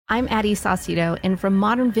I'm Addie Saucedo, and from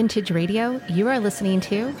Modern Vintage Radio, you are listening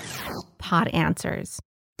to Pod Answers,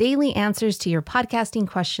 daily answers to your podcasting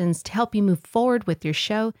questions to help you move forward with your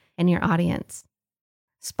show and your audience.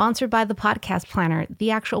 Sponsored by the Podcast Planner,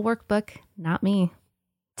 the actual workbook, not me.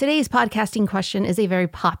 Today's podcasting question is a very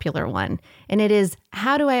popular one, and it is,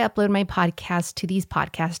 how do I upload my podcast to these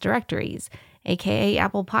podcast directories, aka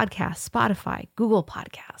Apple Podcasts, Spotify, Google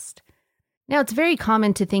Podcast? Now, it's very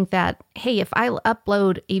common to think that, hey, if I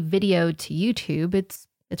upload a video to YouTube,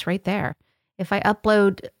 it's right there. If I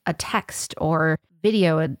upload a text or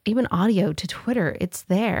video, even audio to Twitter, it's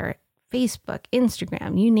there. Facebook,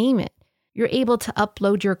 Instagram, you name it. You're able to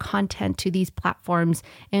upload your content to these platforms,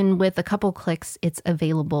 and with a couple clicks, it's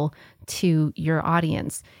available to your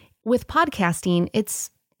audience. With podcasting, it's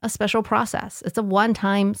a special process. It's a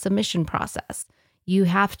one-time submission process. You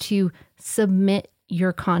have to submit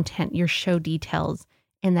your content, your show details,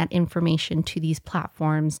 and that information to these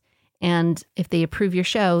platforms. And if they approve your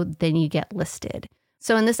show, then you get listed.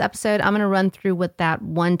 So in this episode, I'm going to run through what that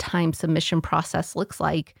one-time submission process looks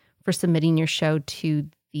like for submitting your show to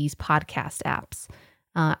these podcast apps.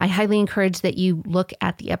 I highly encourage that you look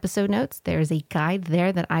at the episode notes. There's a guide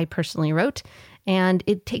there that I personally wrote, and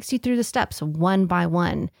it takes you through the steps one by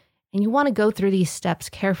one. And you want to go through these steps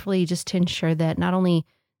carefully just to ensure that not only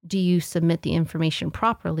do you submit the information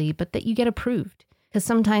properly, but that you get approved. Because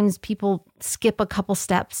sometimes people skip a couple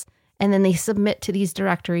steps and then they submit to these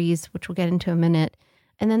directories, which we'll get into in a minute,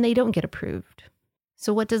 and then they don't get approved.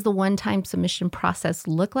 So what does the one-time submission process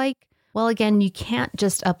look like? Well, again, you can't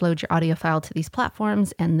just upload your audio file to these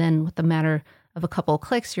platforms and then with a matter of a couple of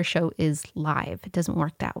clicks, your show is live. It doesn't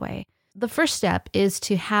work that way. The first step is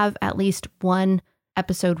to have at least one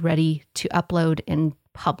episode ready to upload and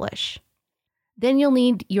publish. Then you'll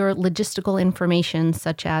need your logistical information,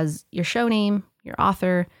 such as your show name, your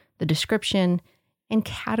author, the description, and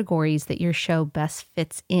categories that your show best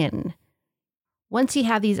fits in. Once you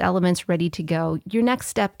have these elements ready to go, your next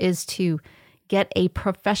step is to get a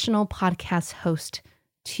professional podcast host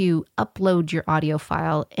to upload your audio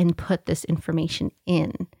file and put this information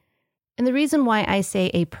in. And the reason why I say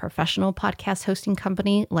a professional podcast hosting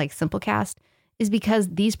company like Simplecast is because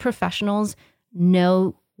these professionals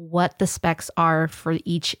know what the specs are for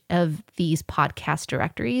each of these podcast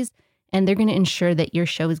directories, and they're going to ensure that your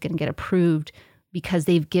show is going to get approved because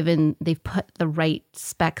they've put the right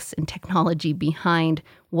specs and technology behind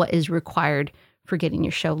what is required for getting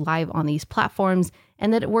your show live on these platforms,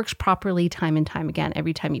 and that it works properly time and time again.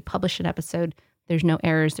 Every time you publish an episode, there's no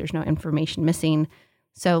errors, there's no information missing.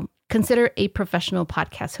 So consider a professional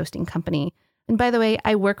podcast hosting company. And by the way,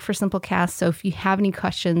 I work for Simplecast, so if you have any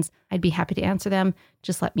questions, I'd be happy to answer them.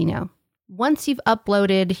 Just let me know. Once you've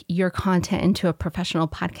uploaded your content into a professional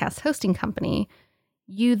podcast hosting company,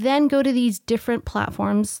 you then go to these different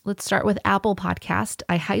platforms. Let's start with Apple Podcast.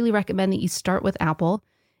 I highly recommend that you start with Apple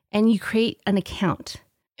and you create an account.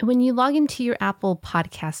 And when you log into your Apple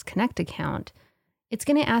Podcast Connect account, it's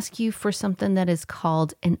going to ask you for something that is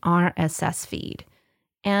called an RSS feed.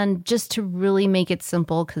 And just to really make it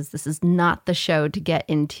simple, because this is not the show to get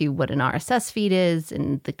into what an RSS feed is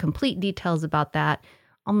and the complete details about that,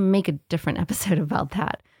 I'll make a different episode about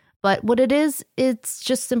that. But what it is, it's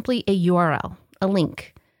just simply a URL, a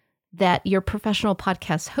link that your professional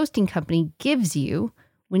podcast hosting company gives you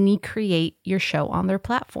when you create your show on their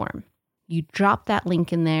platform. You drop that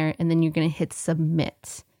link in there, and then you're going to hit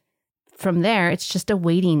submit. From there, it's just a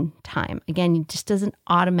waiting time. Again, it just doesn't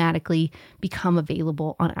automatically become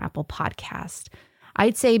available on Apple Podcast.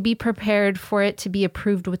 I'd say be prepared for it to be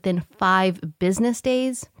approved within 5 business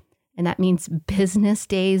days. And that means business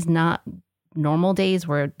days, not normal days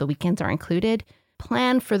where the weekends are included.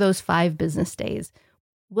 Plan for those 5 business days.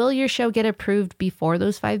 Will your show get approved before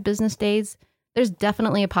those 5 business days? There's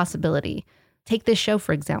definitely a possibility. Take this show,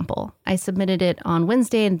 for example. I submitted it on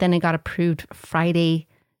Wednesday and then it got approved Friday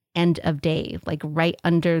end of day, like right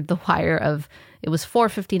under the wire of, it was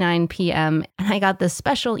 4:59 p.m. and I got this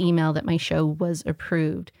special email that my show was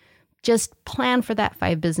approved. Just plan for that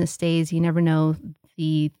 5 business days. You never know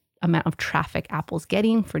the amount of traffic Apple's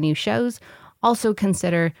getting for new shows. Also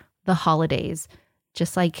consider the holidays.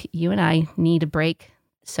 Just like you and I need a break,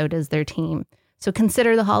 so does their team. So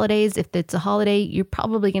consider the holidays. If it's a holiday, you're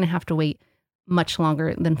probably going to have to wait much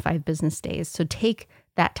longer than 5 business days. So take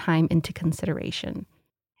that time into consideration.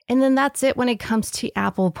 And then that's it when it comes to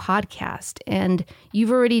Apple Podcast. And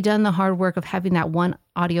you've already done the hard work of having that one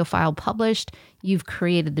audio file published. You've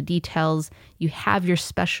created the details. You have your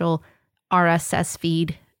special RSS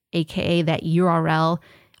feed, aka that URL.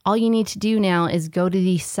 All you need to do now is go to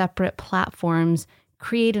these separate platforms,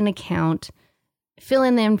 create an account, fill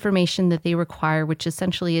in the information that they require, which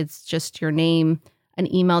essentially is just your name,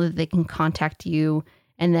 an email that they can contact you,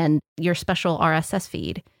 and then your special RSS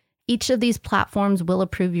feed. Each of these platforms will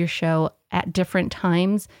approve your show at different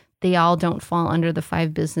times. They all don't fall under the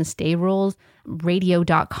 5 business day rules.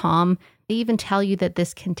 Radio.com, they even tell you that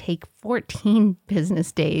this can take 14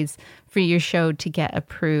 business days for your show to get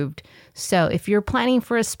approved. So if you're planning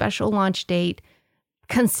for a special launch date,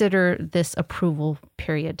 consider this approval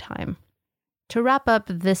period time. To wrap up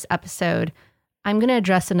this episode, I'm going to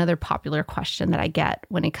address another popular question that I get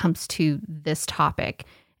when it comes to this topic.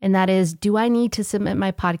 And that is, do I need to submit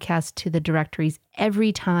my podcast to the directories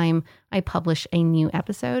every time I publish a new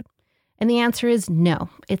episode? And the answer is no.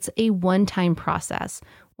 It's a one-time process.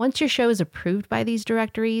 Once your show is approved by these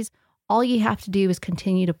directories, all you have to do is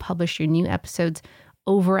continue to publish your new episodes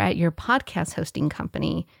over at your podcast hosting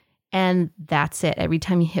company. And that's it. Every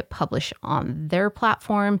time you hit publish on their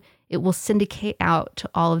platform, it will syndicate out to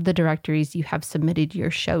all of the directories you have submitted your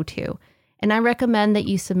show to. And I recommend that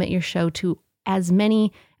you submit your show to as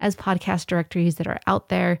many as podcast directories that are out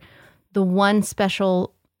there. The one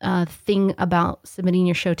special thing about submitting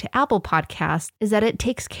your show to Apple Podcasts is that it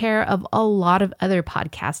takes care of a lot of other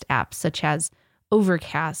podcast apps, such as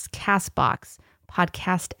Overcast, CastBox,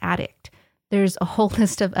 Podcast Addict. There's a whole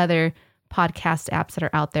list of other podcast apps that are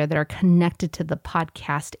out there that are connected to the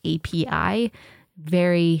podcast API.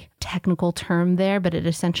 Very technical term there, but it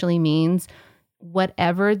essentially means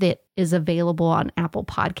whatever that is available on Apple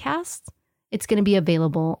Podcasts, it's going to be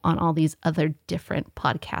available on all these other different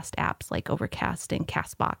podcast apps like Overcast and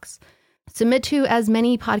CastBox. Submit to as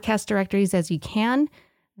many podcast directories as you can.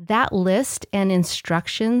 That list and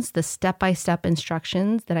instructions, the step-by-step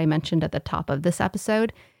instructions that I mentioned at the top of this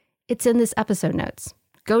episode, it's in this episode notes.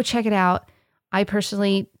 Go check it out. I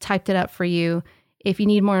personally typed it up for you. If you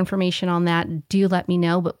need more information on that, do let me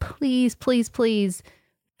know. But please, please, please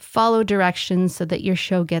follow directions so that your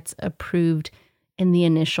show gets approved in the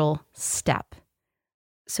initial step.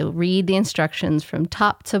 So read the instructions from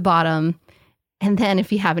top to bottom. And then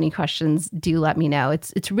if you have any questions, do let me know.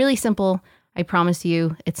 It's really simple. I promise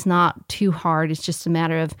you, it's not too hard. It's just a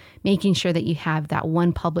matter of making sure that you have that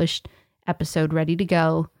one published episode ready to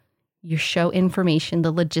go, your show information,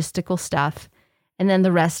 the logistical stuff, and then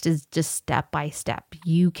the rest is just step by step.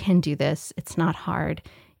 You can do this. It's not hard.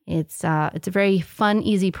 It's a very fun,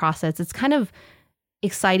 easy process. It's kind of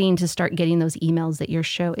exciting to start getting those emails that your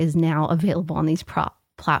show is now available on these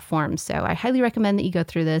platforms. So I highly recommend that you go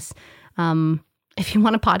through this. If you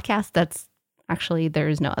want a podcast, there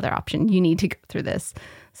is no other option. You need to go through this.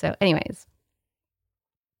 So anyways,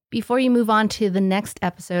 before you move on to the next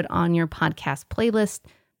episode on your podcast playlist,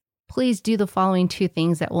 please do the following 2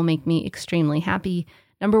 things that will make me extremely happy.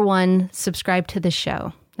 Number 1, subscribe to the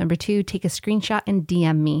show. Number 2, take a screenshot and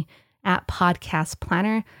DM me at Podcast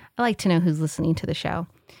Planner. I like to know who's listening to the show.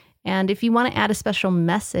 And if you want to add a special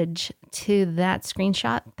message to that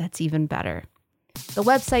screenshot, that's even better. The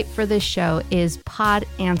website for this show is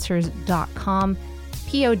podanswers.com,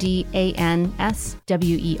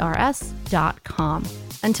 podanswers.com.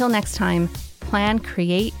 Until next time, plan,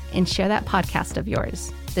 create, and share that podcast of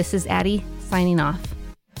yours. This is Addie signing off.